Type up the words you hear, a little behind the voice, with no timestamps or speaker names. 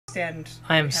understand.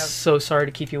 I am so sorry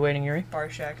to keep you waiting, Uri.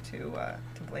 Barshak to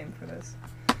blame for this.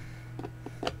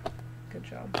 Good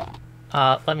job.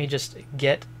 Let me just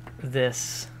get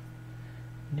this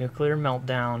nuclear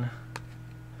meltdown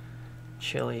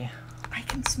chili. I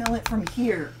can smell it from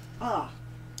here. Ah.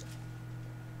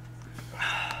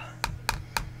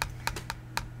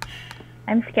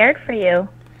 I'm scared for you.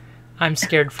 I'm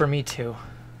scared for me too.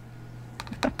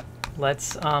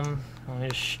 Let me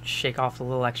just shake off the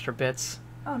little extra bits.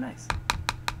 Oh, nice.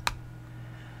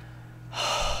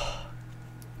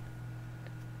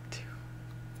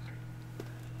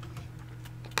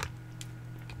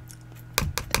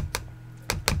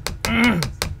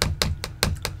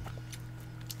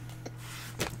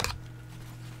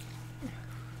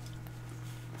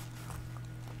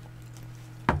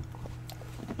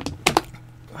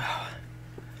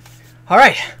 All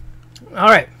right. All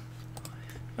right.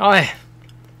 All right.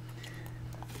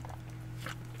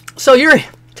 So, Uri,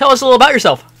 tell us a little about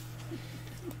yourself.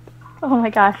 Oh my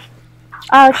gosh.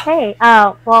 Okay.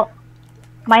 Well,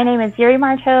 my name is Uri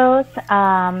Martos.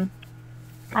 I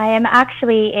am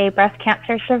actually a breast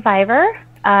cancer survivor.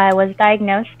 I was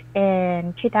diagnosed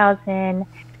in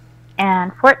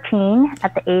 2014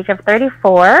 at the age of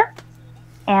 34,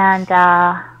 and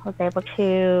was able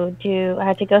to I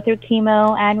had to go through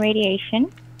chemo and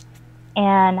radiation,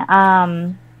 and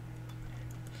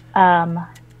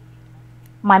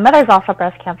my mother's also a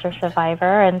breast cancer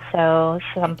survivor, and so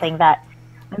something that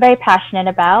I'm very passionate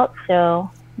about.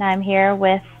 So now I'm here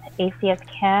with ACS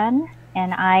CAN,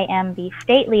 and I am the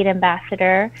state lead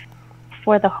ambassador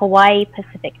for the Hawaii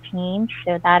Pacific team.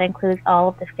 So that includes all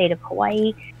of the state of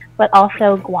Hawaii, but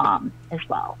also Guam as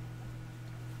well.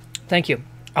 Thank you.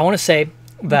 I want to say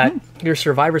that your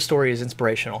survivor story is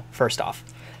inspirational, first off.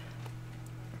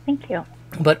 Thank you.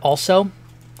 But also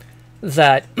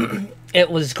that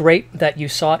it was great that you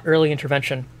sought early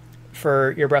intervention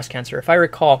for your breast cancer. If I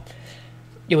recall,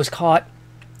 it was caught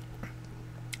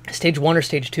stage 1 or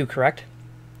stage 2, correct?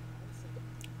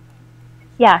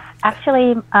 Yes,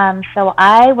 actually, so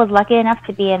I was lucky enough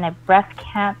to be in a breast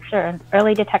cancer and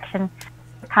early detection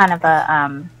kind of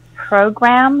a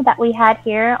program that we had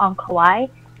here on Kauai.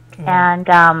 And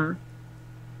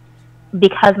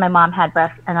because my mom had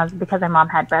breast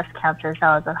cancer, so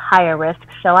I was at higher risk.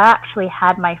 So I actually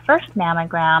had my first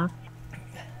mammogram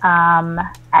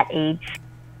at age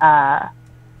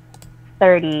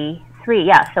 33.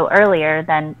 Yeah, so earlier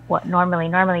than what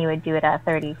normally you would do it at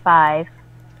 35.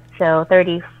 So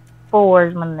 34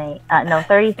 is when they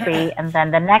 33, and then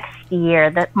the next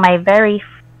year, my very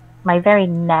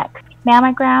next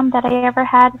mammogram that I ever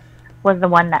had was the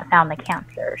one that found the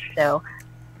cancer. So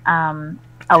I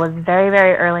was very,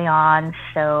 very early on,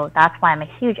 so that's why I'm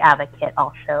a huge advocate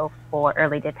also for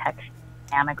early detection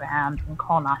mammograms and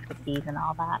colonoscopies and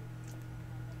all that.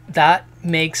 That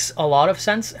makes a lot of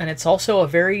sense, and it's also a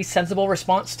very sensible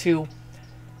response to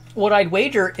what I'd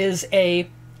wager is an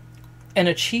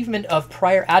achievement of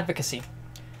prior advocacy.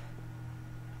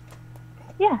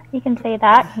 Yeah, you can say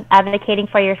that. Advocating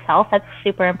for yourself, that's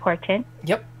super important.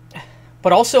 Yep.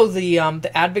 But also the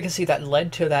advocacy that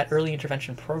led to that early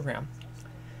intervention program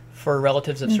for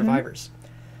relatives of survivors.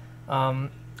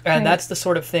 And that's the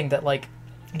sort of thing that, like,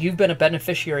 you've been a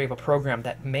beneficiary of a program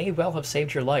that may well have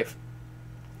saved your life.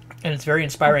 And it's very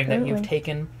inspiring that you've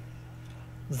taken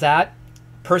that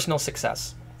personal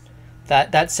success,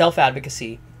 that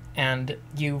self-advocacy, and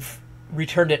you've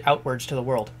returned it outwards to the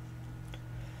world.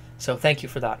 So thank you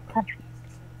for that.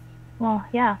 Well,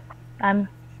 yeah, I'm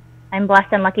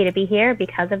blessed and lucky to be here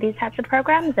because of these types of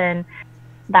programs, and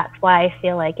that's why I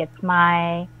feel like it's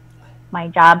my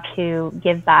job to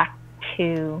give back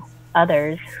to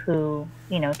others who,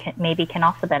 you know, can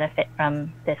also benefit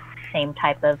from this same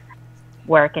type of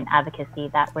work and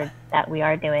advocacy that we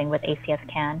are doing with ACS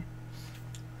CAN.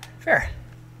 Fair.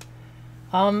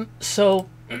 So,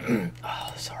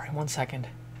 oh, sorry, 1 second.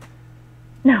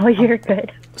 No, you're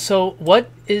good. So what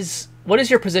is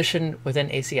your position within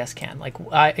ACS CAN? Like,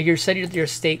 you said you're a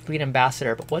state lead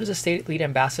ambassador, but what does a state lead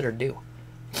ambassador do?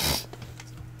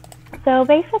 So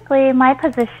basically, my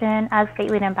position as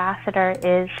state lead ambassador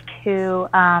is to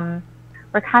I'm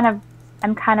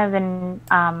kind of in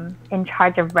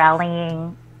charge of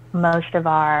rallying most of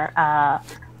our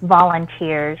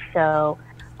volunteers. So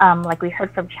like we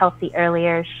heard from Chelsea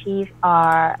earlier, she's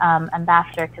our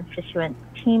ambassador constituent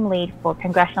team lead for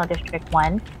Congressional District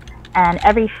 1. And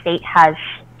every state has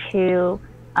two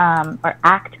or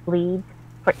ACT leads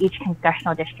for each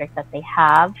congressional district that they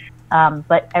have.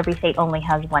 But every state only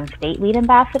has one state lead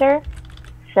ambassador.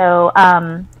 So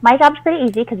my job's pretty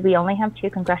easy because we only have 2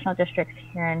 congressional districts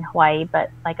here in Hawaii,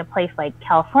 but like a place like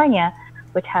California,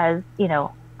 which has, you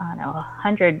know, I don't know,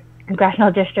 100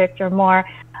 congressional districts or more.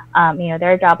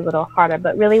 Their job's a little harder,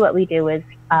 but really what we do is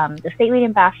the state lead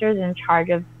ambassador is in charge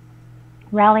of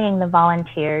rallying the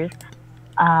volunteers.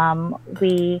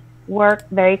 We work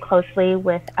very closely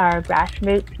with our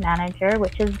grassroots manager,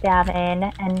 which is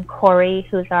Davin, and Corey,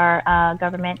 who's our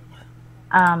government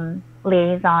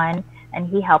liaison, and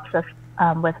he helps us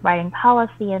with writing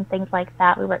policy and things like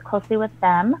that. We work closely with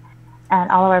them. And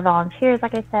all of our volunteers,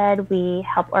 like I said, we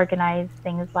help organize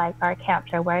things like our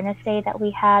Cancer Awareness Day that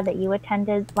we had, that you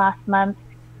attended last month.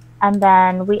 And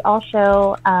then we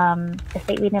also, the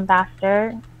state lead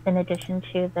ambassador, in addition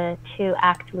to the 2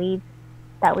 ACT leads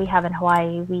that we have in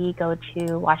Hawaii, we go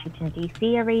to Washington,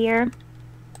 D.C. every year.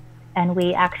 And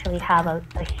we actually have a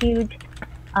huge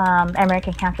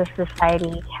American Cancer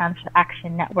Society Cancer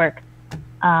Action Network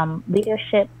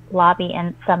leadership, lobby,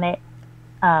 and summit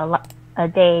a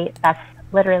day that's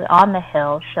literally on the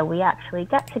Hill. So we actually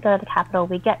get to go to the Capitol.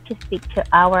 We get to speak to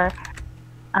our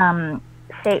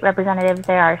state representatives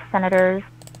there, our senators,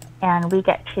 and we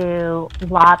get to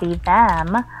lobby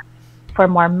them for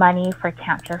more money for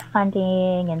cancer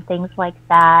funding and things like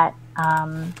that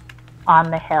on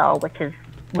the Hill, which is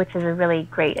a really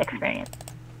great experience.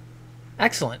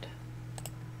 Excellent.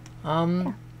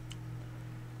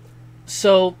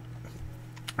 So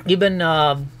you've been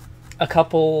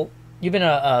You've been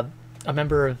a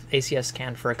member of ACS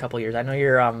CAN for a couple years. I know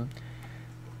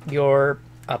your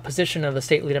position of the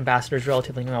state lead ambassador is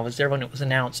relatively new. I was there when it was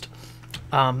announced.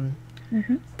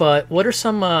 But what are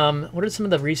some of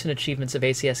the recent achievements of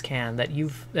ACS CAN that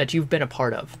you've been a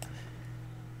part of?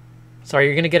 Sorry,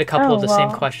 you're going to get a couple of the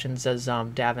same questions as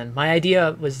Davin. My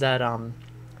idea was that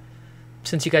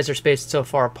since you guys are spaced so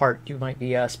far apart, you might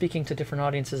be speaking to different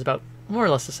audiences about more or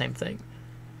less the same thing.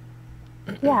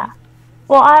 Yeah.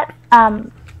 Well,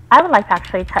 I would like to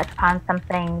actually touch upon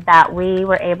something that we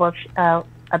were able to,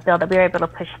 a bill that we were able to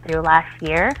push through last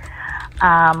year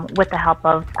with the help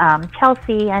of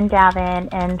Chelsea and Davin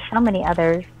and so many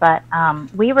others. But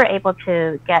we were able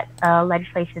to get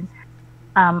legislation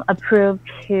approved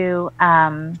to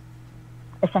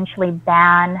essentially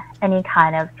ban any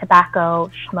kind of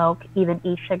tobacco, smoke, even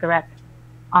e-cigarettes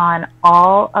on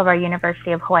all of our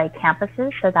University of Hawaii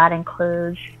campuses. So that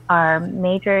includes our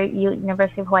major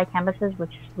University of Hawaii campuses,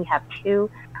 which we have 2,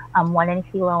 one in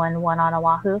Hilo and one on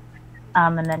Oahu,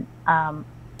 and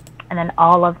then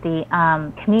all of the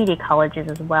community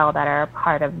colleges as well that are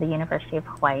part of the University of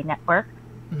Hawaii network.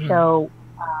 So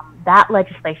that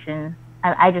legislation,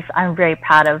 I'm very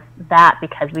proud of that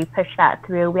because we pushed that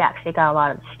through. We actually got a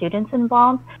lot of students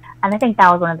involved. And I think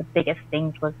that was one of the biggest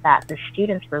things, was that the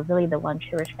students were really the ones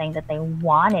who were saying that they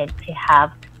wanted to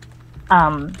have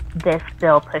this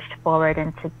bill pushed forward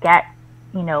and to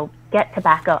get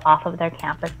tobacco off of their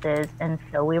campuses. And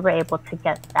so we were able to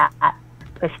get that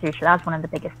pushed through. So that was one of the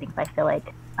biggest things I feel like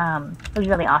it was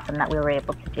really awesome that we were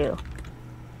able to do.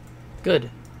 Good.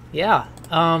 Yeah.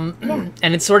 And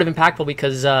it's sort of impactful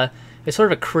because it's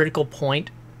sort of a critical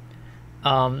point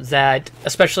that,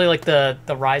 especially like the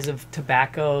rise of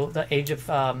tobacco, the age of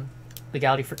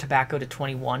legality for tobacco to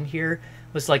 21 here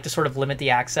was like to sort of limit the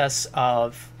access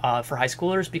of for high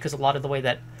schoolers, because a lot of the way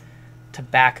that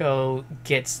tobacco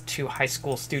gets to high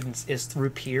school students is through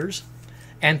peers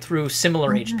and through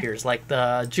similar age peers. Like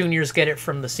the juniors get it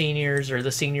from the seniors, or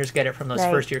the seniors get it from those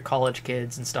first year college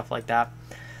kids and stuff like that.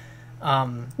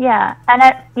 And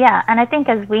I think,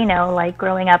 as we know, like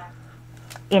growing up,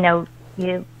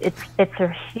 it's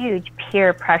a huge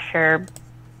peer pressure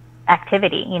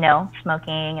activity,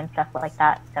 smoking and stuff like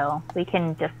that. So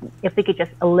if we could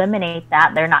just eliminate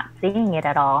that, they're not seeing it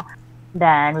at all,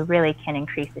 then we really can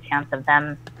increase the chance of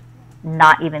them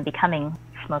not even becoming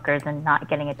smokers and not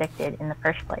getting addicted in the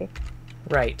first place.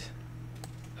 Right.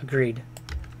 Agreed.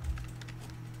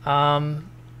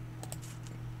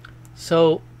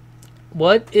 So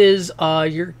what is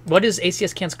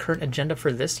ACS CAN's current agenda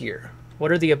for this year?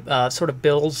 What are the sort of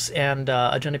bills and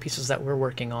agenda pieces that we're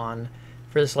working on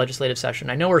for this legislative session?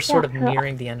 I know we're sort of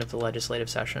nearing the end of the legislative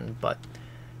session, but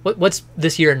what's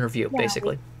this year in review,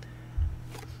 basically?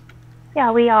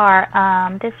 Yeah, we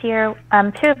are. This year, 2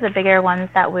 of the bigger ones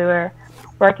that we were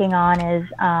working on is,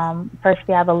 first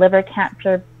we have a liver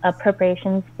cancer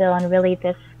appropriations bill, and really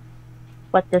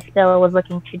what this bill was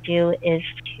looking to do is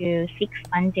to seek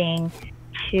funding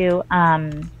to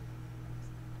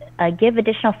give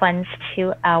additional funds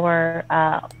to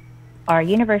our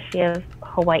University of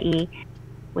Hawaii.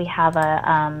 We have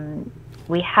a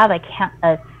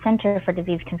Center for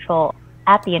Disease Control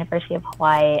at the University of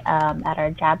Hawaii at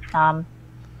our JABSOM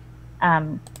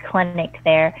clinic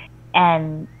there,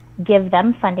 and give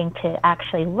them funding to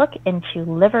actually look into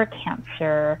liver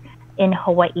cancer in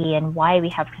Hawaii and why we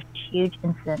have such a huge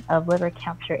incidence of liver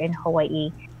cancer in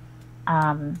Hawaii,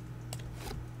 and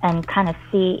kind of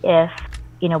see if,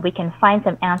 we can find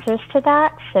some answers to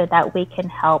that so that we can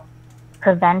help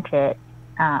prevent it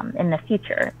in the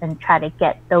future and try to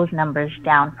get those numbers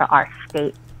down for our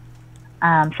state.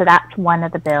 So that's one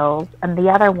of the bills. And the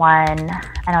other one,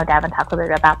 I know Davin talked a little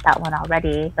bit about that one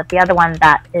already, but the other one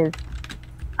that is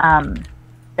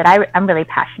that I'm really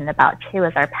passionate about too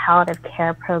is our palliative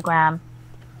care program,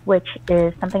 which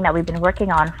is something that we've been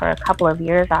working on for a couple of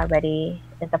years already.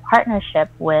 It's a partnership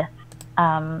with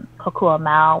Kokua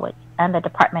Mau and the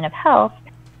Department of Health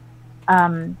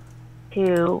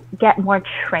to get more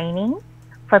training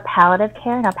for palliative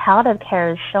care. Now, palliative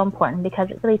care is so important because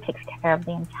it really takes care of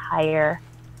the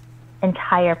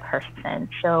entire person.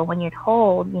 So when you're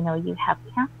told, you have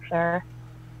cancer,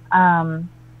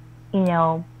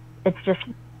 it's just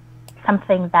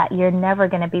something that you're never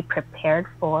going to be prepared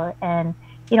for, and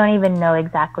you don't even know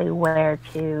exactly where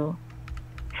to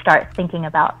start thinking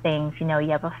about things. You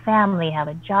have a family, you have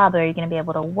a job, are you going to be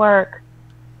able to work?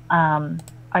 Are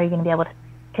you going to be able to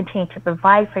continue to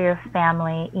provide for your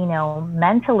family?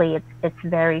 Mentally it's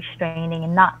very straining,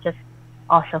 and not just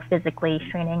also physically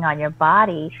straining on your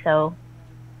body. So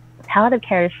palliative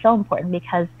care is so important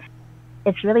because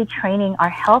it's really training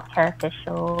our healthcare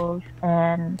officials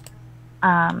and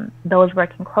those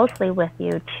working closely with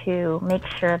you to make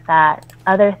sure that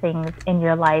other things in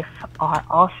your life are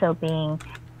also being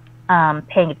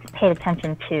paid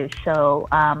attention to. So,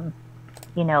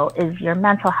 is your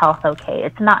mental health okay?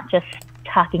 It's not just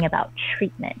talking about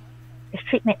treatment, because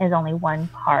treatment is only one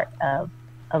part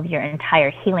of your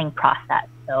entire healing process.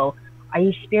 So, are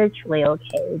you spiritually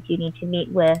okay? Do you need to meet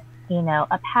with,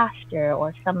 a pastor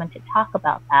or someone to talk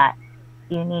about that?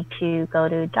 Do you need to go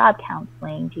to job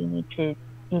counseling? Do you need to,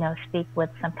 speak with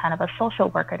some kind of a social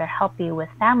worker to help you with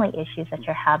family issues that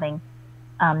you're having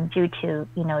due to,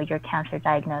 your cancer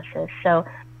diagnosis? So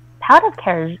palliative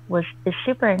care is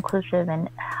super inclusive and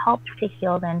helps to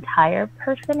heal the entire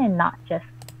person and not just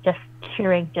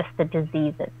curing just the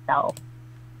disease itself.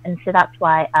 And so that's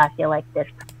why I feel like this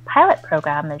pilot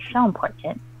program is so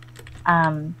important,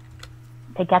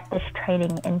 to get this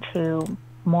training into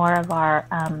more of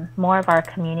our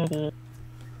community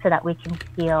so that we can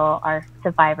heal our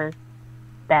survivors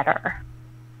better.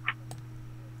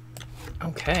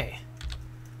 Okay.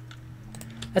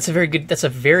 That's a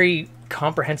very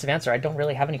comprehensive answer. I don't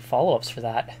really have any follow-ups for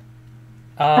that.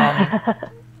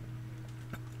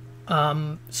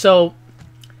 So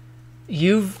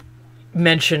you've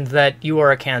mentioned that you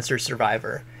are a cancer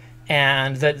survivor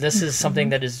and that this is something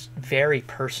that is very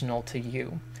personal to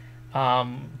you.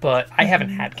 But I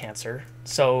haven't had cancer,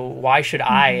 so why should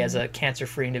I, as a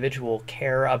cancer-free individual,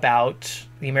 care about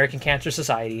the American Cancer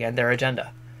Society and their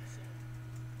agenda?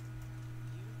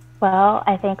 Well,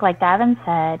 I think, like Davin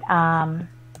said,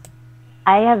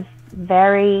 I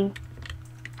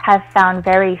have found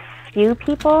very few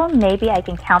people, maybe I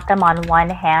can count them on one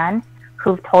hand,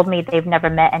 who've told me they've never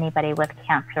met anybody with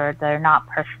cancer. They're not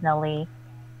personally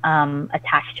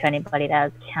attached to anybody that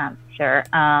has cancer.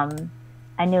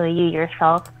 I know you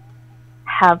yourself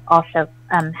have also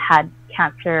had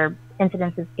cancer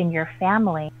incidences in your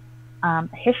family, a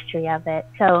history of it.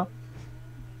 So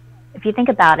if you think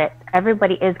about it,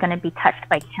 everybody is going to be touched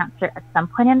by cancer at some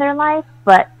point in their life.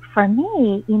 But for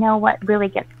me, what really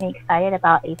gets me excited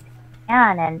about ACS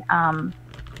CAN, and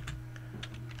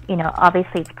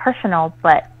obviously it's personal,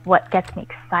 but what gets me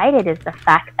excited is the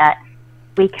fact that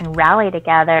we can rally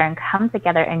together and come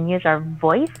together and use our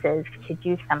voices to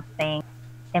do something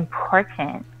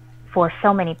important for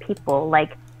so many people.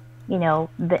 Like,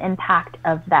 the impact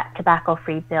of that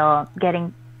tobacco-free bill,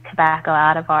 getting tobacco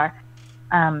out of our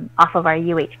off of our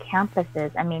UH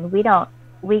campuses. I mean, we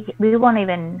won't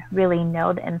even really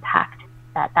know the impact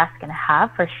that that's going to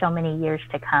have for so many years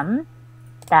to come,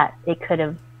 that it could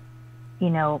have,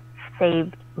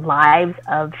 saved lives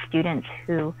of students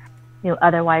who,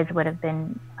 otherwise would have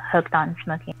been hooked on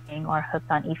smoking or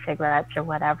hooked on e-cigarettes or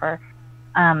whatever.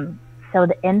 So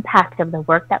the impact of the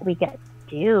work that we get to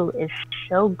do is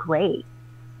so great.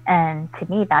 And to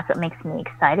me, that's what makes me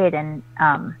excited. And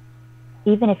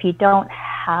even if you don't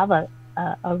have a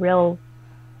real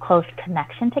close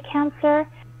connection to cancer,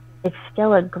 it's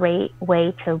still a great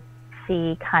way to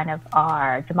see kind of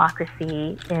our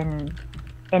democracy in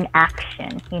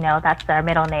action. That's our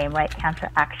middle name, right? Cancer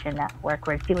Action Network.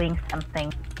 We're doing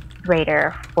something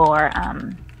greater for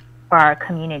our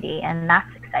community, and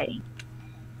that's exciting.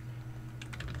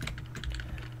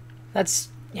 That's,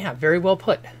 very well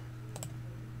put.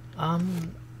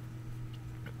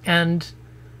 And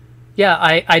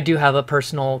Yeah, I do have a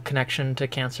personal connection to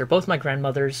cancer. Both my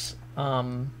grandmothers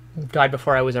died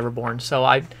before I was ever born, so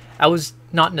I was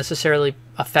not necessarily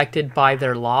affected by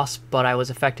their loss, but I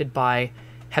was affected by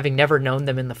having never known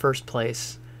them in the first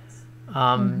place.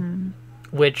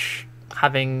 Which,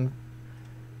 having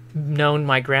known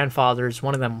my grandfathers,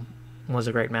 one of them was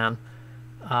a great man.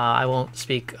 I won't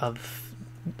speak of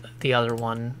the other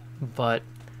one, but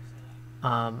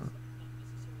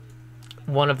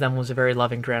one of them was a very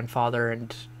loving grandfather,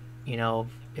 and, you know,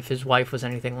 if his wife was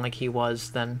anything like he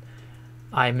was, then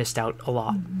I missed out a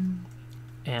lot.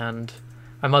 And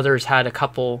my mother's had a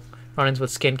couple run-ins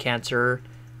with skin cancer,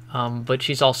 but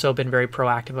she's also been very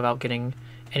proactive about getting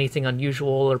anything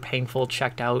unusual or painful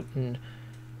checked out, and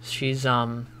she's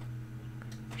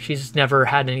never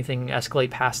had anything escalate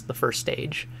past the first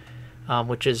stage,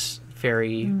 which is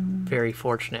very, very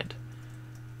fortunate.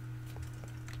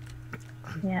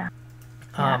 Yeah.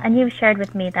 And you've shared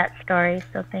with me that story,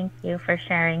 so thank you for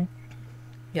sharing.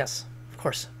 Yes, of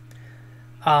course.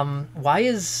 Why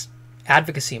is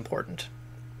advocacy important?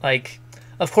 Like,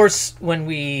 of course, when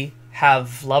we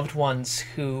have loved ones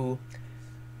who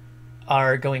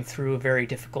are going through a very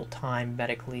difficult time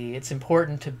medically, it's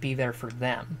important to be there for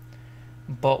them.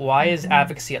 But why is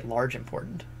advocacy at large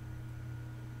important?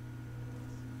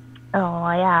 Oh,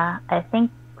 yeah. I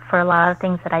think for a lot of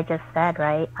things that I just said,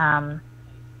 right?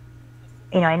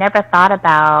 You know, I never thought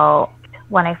about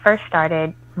when I first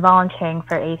started volunteering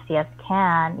for ACS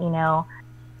CAN, you know,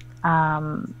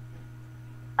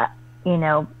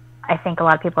 I think a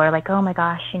lot of people are like, oh my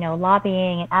gosh, you know,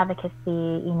 lobbying and advocacy,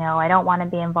 you know, I don't want to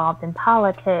be involved in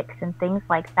politics and things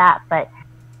like that. But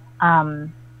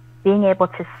being able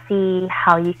to see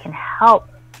how you can help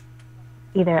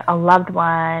either a loved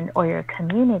one or your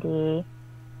community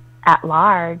at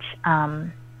large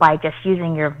by just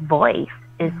using your voice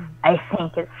is, I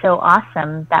think, it's so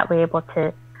awesome that we're able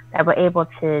to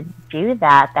do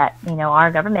that. That, you know,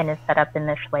 our government is set up in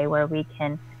this way where we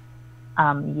can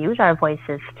use our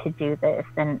voices to do this,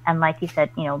 and like you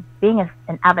said, you know, being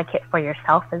an advocate for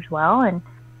yourself as well and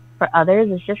for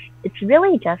others is just, it's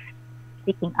really just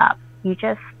speaking up. You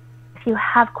just, if you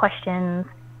have questions,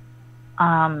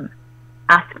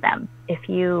 ask them. If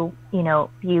you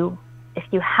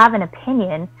have an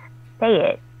opinion, say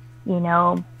it. You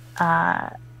know,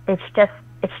 it's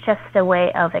just a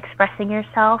way of expressing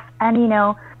yourself. And, you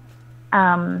know,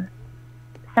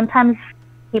 sometimes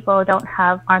people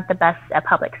aren't the best at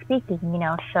public speaking, you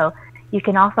know, so you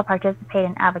can also participate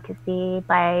in advocacy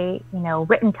by, you know,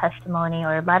 written testimony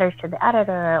or letters to the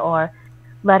editor or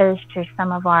letters to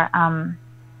some of our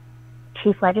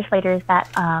chief legislators that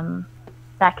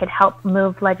could help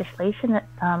move legislation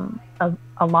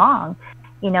along.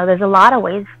 You know, there's a lot of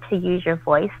ways to use your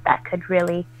voice that could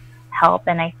really help,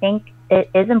 and I think it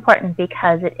is important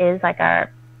because it is like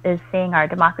seeing our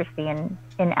democracy in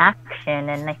action,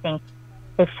 and I think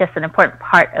it's just an important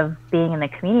part of being in the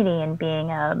community and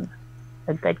being a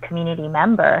good community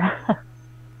member.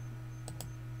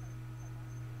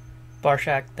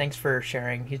 Barshak, thanks for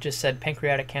sharing. He just said,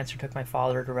 pancreatic cancer took my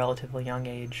father at a relatively young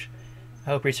age. I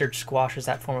hope research squashes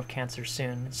that form of cancer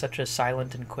soon. It's such a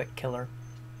silent and quick killer.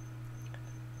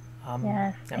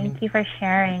 Yes, thank you for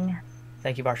sharing.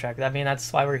 Thank you, Barshak. I mean,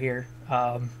 that's why we're here.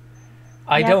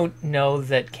 I don't know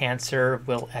that cancer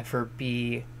will ever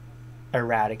be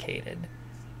eradicated.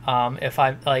 If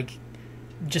I like,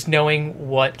 just knowing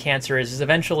what cancer is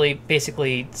eventually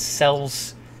basically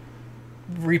cells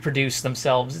reproduce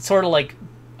themselves. It's sort of like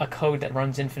a code that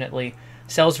runs infinitely.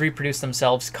 Cells reproduce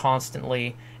themselves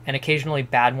constantly, and occasionally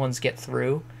bad ones get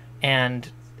through. And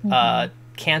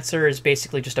cancer is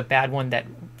basically just a bad one that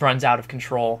runs out of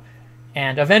control.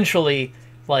 And eventually,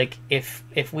 like, if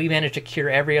we manage to cure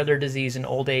every other disease and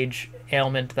old age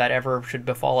ailment that ever should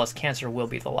befall us, cancer will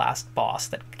be the last boss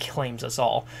that claims us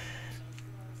all.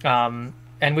 And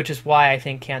which is why I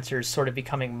think cancer is sort of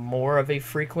becoming more of a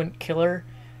frequent killer,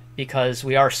 because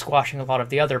we are squashing a lot of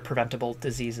the other preventable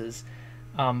diseases.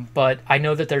 But I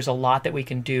know that there's a lot that we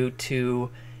can do to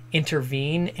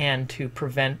intervene and to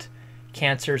prevent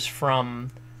cancers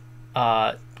from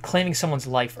claiming someone's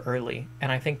life early.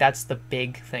 And I think that's the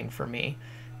big thing for me,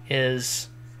 is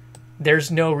there's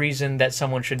no reason that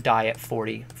someone should die at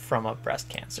 40 from a breast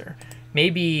cancer.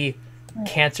 Maybe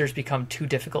cancers become too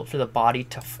difficult for the body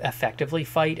to effectively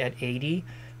fight at 80,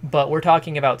 but we're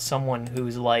talking about someone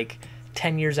who's like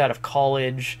 10 years out of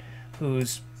college,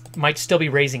 who's might still be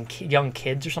raising young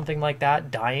kids or something like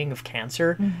that, dying of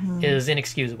cancer is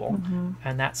inexcusable.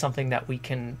 And that's something that we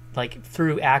can, like,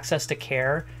 through access to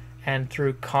care and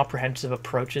through comprehensive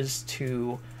approaches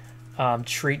to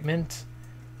treatment,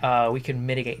 we can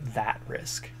mitigate that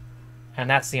risk. And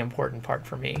that's the important part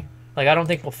for me. Like, I don't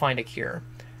think we'll find a cure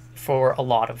for a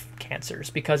lot of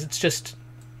cancers, because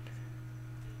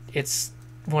it's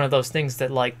one of those things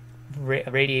that, like,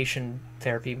 radiation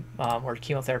therapy or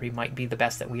chemotherapy might be the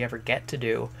best that we ever get to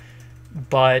do,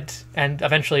 and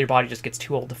eventually your body just gets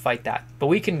too old to fight that. But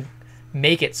we can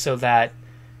make it so that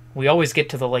we always get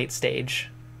to the late stage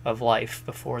of life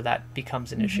before that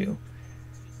becomes an issue.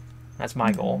 That's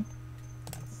my goal.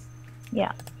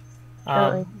 Yeah.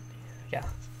 Totally. Yeah.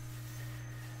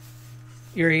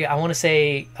 Uri, I want to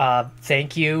say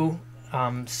thank you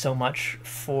so much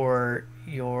for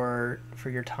your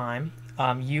time.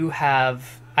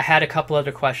 I had a couple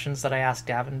other questions that I asked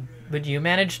Gavin, but you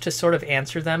managed to sort of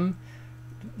answer them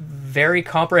very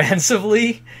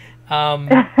comprehensively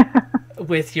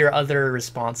with your other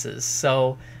responses.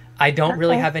 So I don't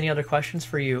really have any other questions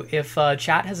for you. If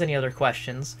chat has any other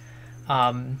questions,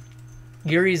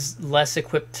 Yuri's less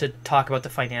equipped to talk about the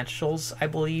financials, I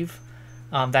believe.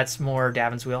 That's more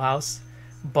Davin's wheelhouse.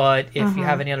 But if you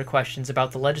have any other questions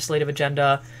about the legislative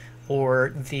agenda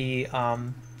or the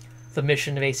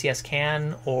mission of ACS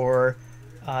CAN or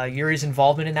Yuri's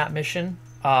involvement in that mission,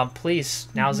 please,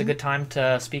 now's a good time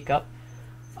to speak up.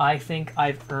 I think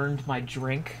I've earned my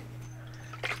drink.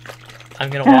 I'm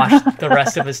going to wash the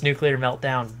rest of this nuclear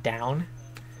meltdown down.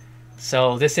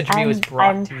 So this interview is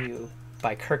brought to you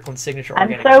by Kirkland Signature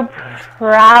Organic. I'm so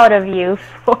proud of you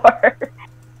for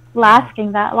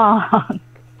lasting that long.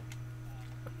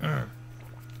 Barshak,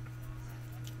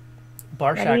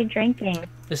 what are you drinking?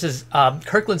 This is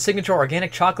Kirkland Signature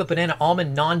Organic Chocolate Banana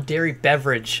Almond Non-Dairy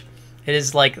Beverage. It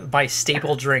is like my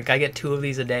staple drink. I get 2 of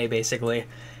these a day, basically.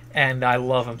 And I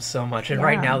love them so much. And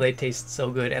right now they taste so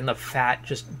good. And the fat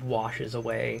just washes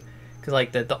away. Because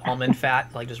like the almond fat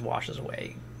like just washes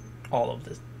away all of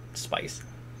the spice.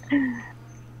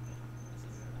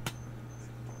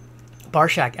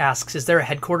 Barshak asks, is there a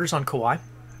headquarters on Kauai?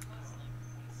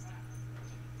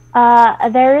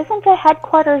 There isn't a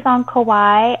headquarters on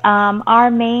Kauai.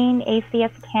 Our main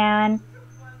ACS CAN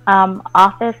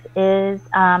office is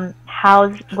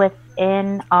housed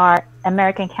within our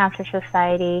American Cancer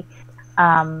Society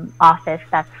office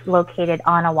that's located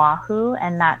on Oahu,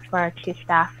 and that's where our 2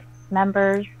 staff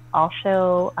members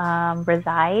also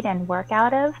reside and work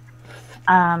out of.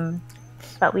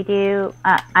 But we do,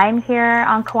 I'm here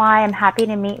on Kauai. I'm happy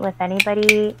to meet with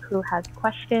anybody who has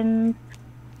questions.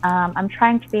 I'm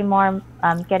trying to be more,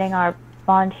 getting our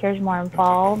volunteers more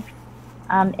involved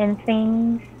in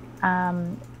things.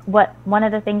 One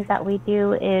of the things that we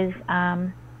do is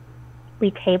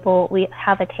we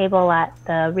have a table at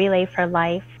the Relay for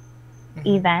Life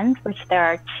event, which there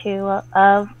are 2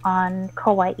 of on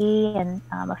Kauai and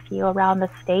a few around the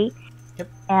state. Yep.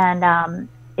 And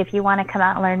if you want to come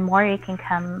out and learn more, you can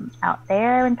come out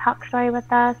there and talk story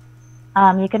with us.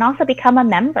 You can also become a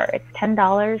member. It's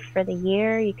 $10 for the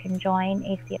year. You can join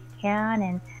ACS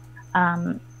CAN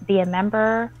and be a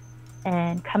member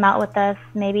and come out with us,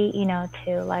 maybe,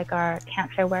 to like our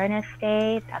Cancer Awareness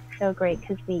Day. That's so great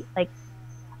because we, like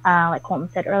Colton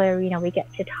said earlier, we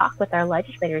get to talk with our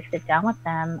legislators, sit down with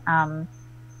them,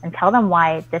 and tell them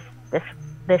why this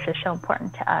is so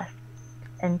important to us.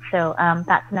 And so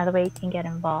that's another way you can get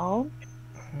involved.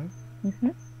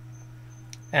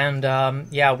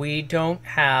 And we don't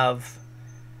have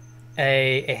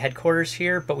a headquarters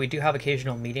here, but we do have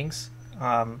occasional meetings.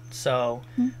 So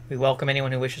we welcome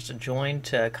anyone who wishes to join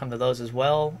to come to those as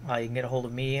well. You can get a hold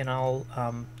of me, and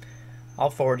I'll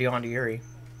forward you on to Uri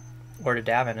or to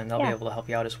Davin, and they'll be able to help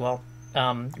you out as well.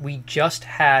 We just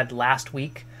had last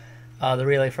week the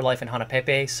Relay for Life in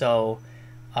Hanapepe, so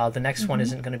the next one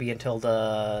isn't going to be until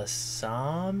the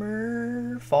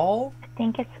fall. I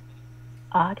think it's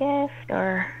August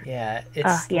or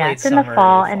it's it's in the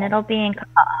fall, and it'll be in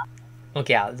Kapa'a.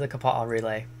 Okay, the Kapa'a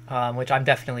Relay, which I'm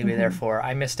definitely be there for.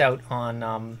 I missed out on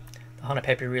the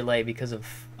Hanapepe Relay because of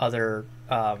other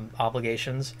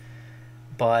obligations,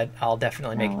 but I'll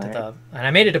definitely make it to and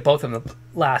I made it to both of them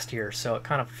last year, so it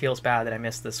kind of feels bad that I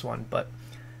missed this one, but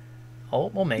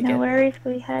we'll make it. No worries.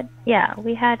 We had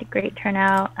a great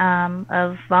turnout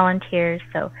of volunteers.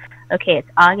 So it's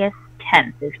August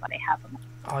 10th is what I have them.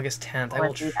 August 10th. I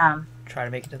will try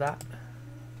to make it to that.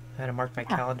 I had to mark my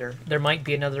calendar. There might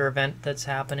be another event that's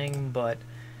happening, but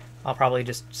I'll probably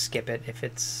just skip it if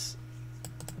it's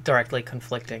directly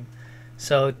conflicting.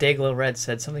 So Dayglow Red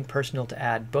said, something personal to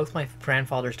add. Both my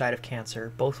grandfathers died of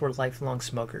cancer. Both were lifelong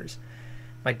smokers.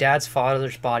 My dad's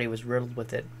father's body was riddled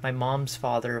with it. My mom's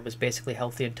father was basically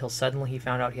healthy until suddenly he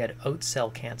found out he had oat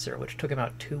cell cancer, which took him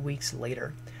out 2 weeks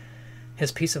later.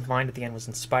 His peace of mind at the end was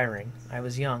inspiring. I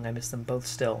was young. I miss them both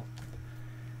still.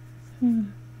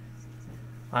 I'm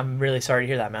really sorry to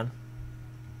hear that, man.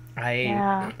 I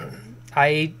Yeah.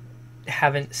 I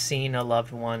haven't seen a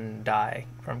loved one die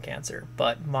from cancer,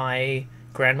 but my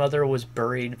grandmother was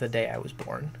buried the day I was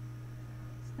born.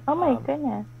 Oh my Um,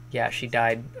 goodness. yeah, she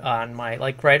died on my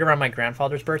like right around my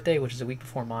grandfather's birthday, which is a week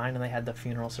before mine, and they had the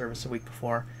funeral service a week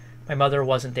before. My mother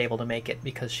wasn't able to make it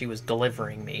because she was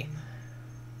delivering me.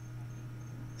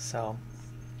 So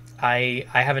I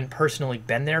haven't personally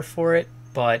been there for it,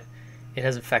 but it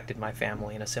has affected my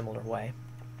family in a similar way.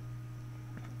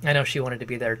 I know she wanted to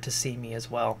be there to see me as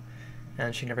well,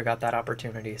 and she never got that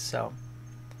opportunity. So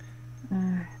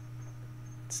Mm,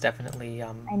 it's definitely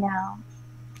I know.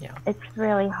 yeah. It's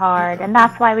really hard, and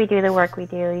that's why we do the work we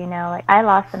do. Like I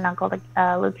lost an uncle to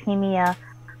leukemia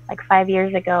like 5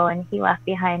 years ago, and he left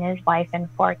behind his wife and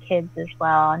 4 kids as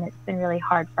well, and it's been really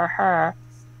hard for her.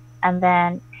 And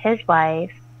then his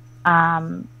wife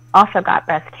also got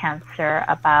breast cancer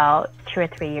about 2 or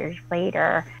 3 years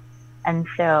later. And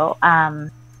so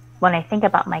when I think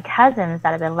about my cousins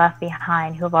that have been left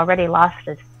behind who have already lost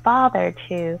his father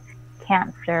to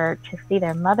cancer, to see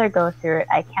their mother go through it,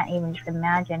 I can't even just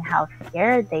imagine how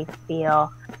scared they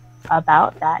feel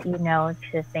about that,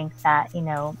 to think that,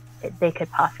 they could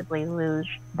possibly lose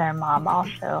their mom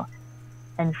also.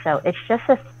 And so it's just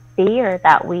a fear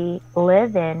that we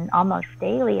live in almost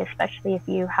daily, especially if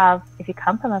you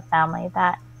come from a family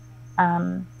that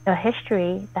has a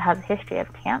history of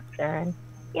cancer. And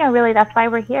really that's why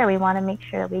we're here. We want to make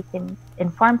sure that we can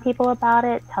inform people about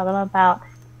it, tell them about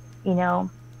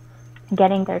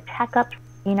getting their checkups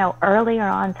earlier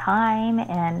on time,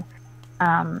 and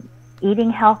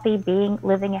eating healthy,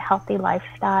 living a healthy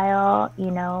lifestyle,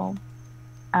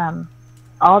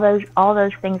 all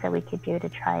those things that we could do to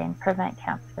try and prevent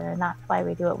cancer. And that's why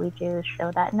we do what we do,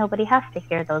 so that nobody has to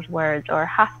hear those words or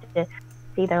has to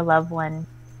see their loved one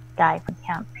die from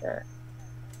cancer.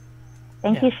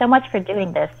 Thank you so much for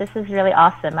doing this. This is really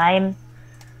awesome.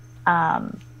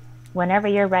 Whenever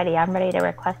you're ready, I'm ready to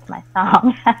request my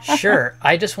song. Sure.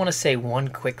 I just want to say one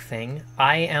quick thing.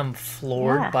 I am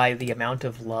floored by the amount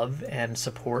of love and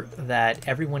support that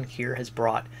everyone here has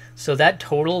brought. So that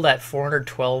total, that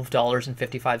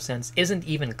 $412.55, isn't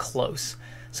even close.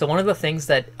 So one of the things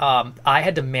that I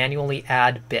had to manually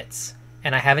add bits,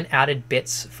 and I haven't added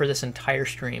bits for this entire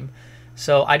stream.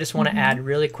 So I just want to add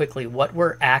really quickly what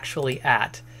we're actually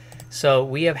at. So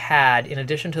we have had, in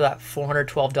addition to that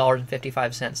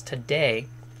 $412.55 today,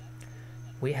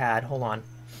 we had, hold on,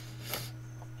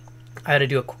 I had to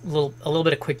do a little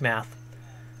bit of quick math.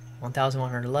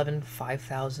 1,111,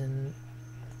 5,000,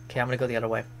 okay, I'm going to go the other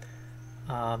way.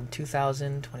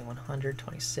 2,000, 2,100,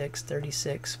 26,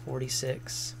 36,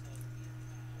 46,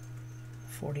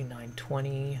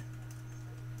 4920,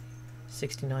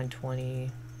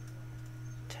 6920,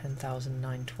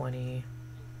 10,920.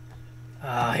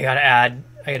 I gotta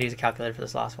use a calculator for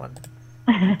this last one.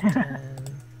 10, 9, 20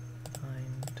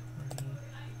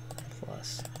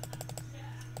 plus.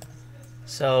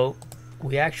 So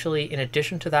we actually, in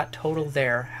addition to that total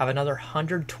there, have another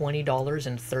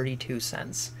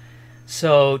 $120.32.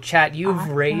 So chat,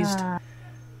 you've raised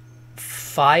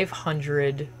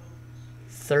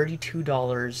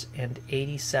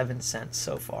 $532.87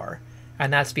 so far.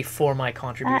 And that's before my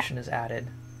contribution is added.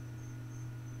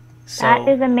 So, that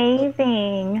is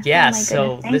amazing. Yeah, oh my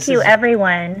so thank you,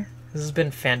 everyone. This has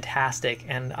been fantastic,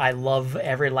 and I love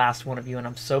every last one of you, and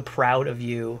I'm so proud of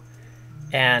you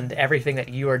and everything that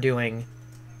you are doing,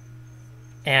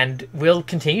 and will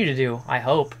continue to do, I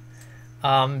hope.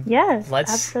 Yes,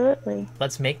 absolutely.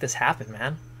 Let's make this happen,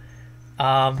 man.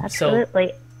 Absolutely.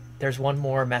 So there's one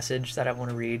more message that I want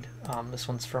to read. This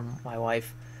one's from my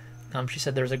wife. She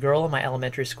said, "There's a girl in my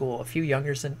elementary school, a few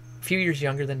years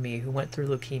younger than me, who went through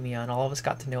leukemia, and all of us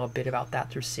got to know a bit about that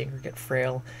through seeing her get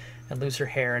frail and lose her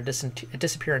hair and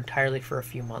disappear entirely for a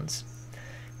few months.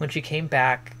 When she came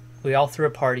back, we all threw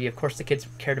a party. Of course, the kids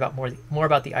cared about more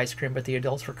about the ice cream, but the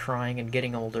adults were crying and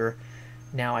getting older.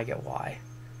 Now I get why."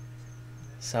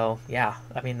 So yeah,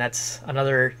 I mean, that's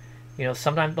another,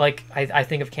 sometimes, like, I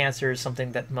think of cancer as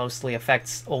something that mostly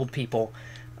affects old people.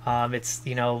 It's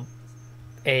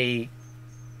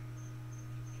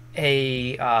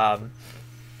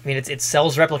it's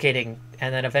cells replicating,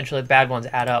 and then eventually the bad ones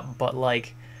add up. But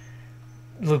like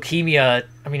leukemia,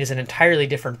 is an entirely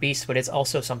different beast, but it's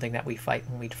also something that we fight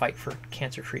when we fight for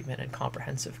cancer treatment and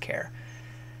comprehensive care.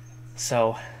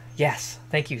 So yes,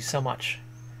 thank you so much,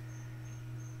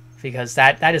 because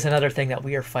that is another thing that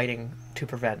we are fighting to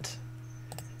prevent.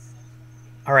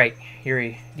 All right,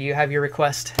 Uri, do you have your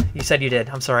request? You said you did.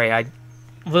 I'm sorry, I'm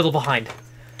a little behind.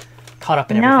 Caught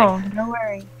up in everything. No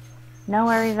worries. No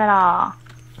worries at all.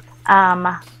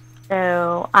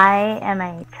 So I am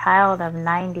a child of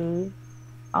 90s,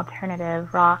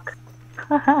 alternative rock.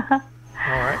 All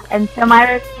right. And so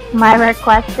my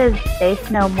request is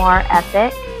Faith No More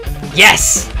Epic.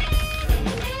 Yes.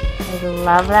 I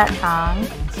love that song.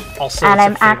 Also, And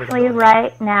it's a I'm favorite of actually mine.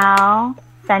 right now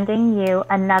sending you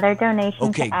another donation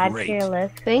Okay, to add great. to your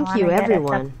list. Thank I you, wanna get us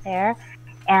everyone. up there.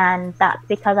 And that's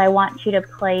because I want you to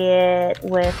play it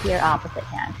with your opposite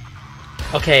hand.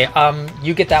 Okay,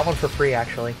 you get that one for free,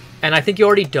 actually. And I think you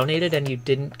already donated and you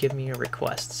didn't give me a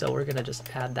request, so we're gonna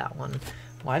just add that one.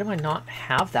 Why do I not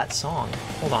have that song?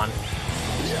 Hold on.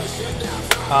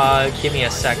 Give me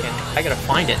a second. I gotta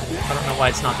find it. I don't know why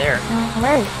it's not there. No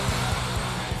worries.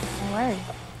 No worries.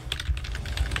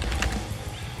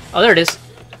 Oh, there it is.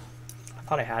 I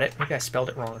thought I had it. Maybe I spelled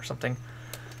it wrong or something.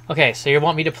 Okay, so you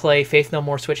want me to play Faith No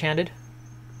More Switch-Handed?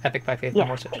 Epic by Faith No Yes.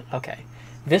 More Switch. Okay.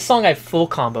 This song I've full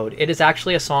comboed. It is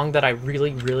actually a song that I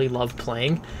really, really love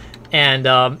playing. And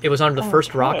it was on the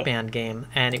first Rock Band game.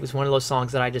 And it was one of those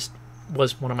songs that I just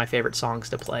was one of my favorite songs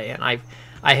to play. And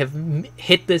I have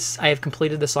hit this, I have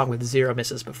completed this song with 0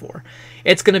 misses before.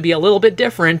 It's going to be a little bit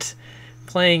different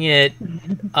playing it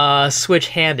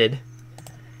switch-handed.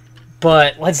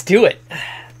 But let's do it.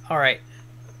 All right.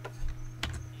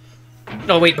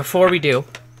 Oh, wait, before we do,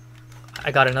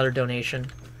 I got another donation.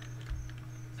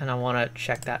 And I want to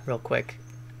check that real quick.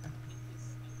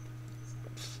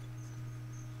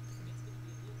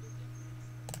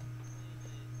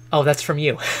 Oh, that's from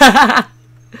you. That's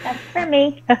for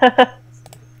me.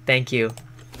 Thank you.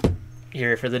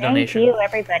 Here for the Thank donation. you,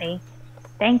 everybody.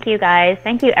 Thank you, guys.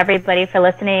 Thank you, everybody, for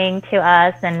listening to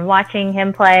us and watching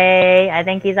him play. I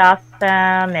think he's awesome.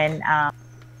 And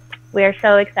we are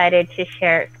so excited to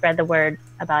spread the word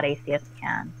about ACS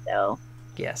CAN. So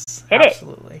Yes, hit it.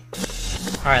 absolutely.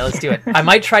 All right, let's do it. I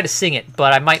might try to sing it,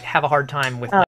 but I might have a hard time with my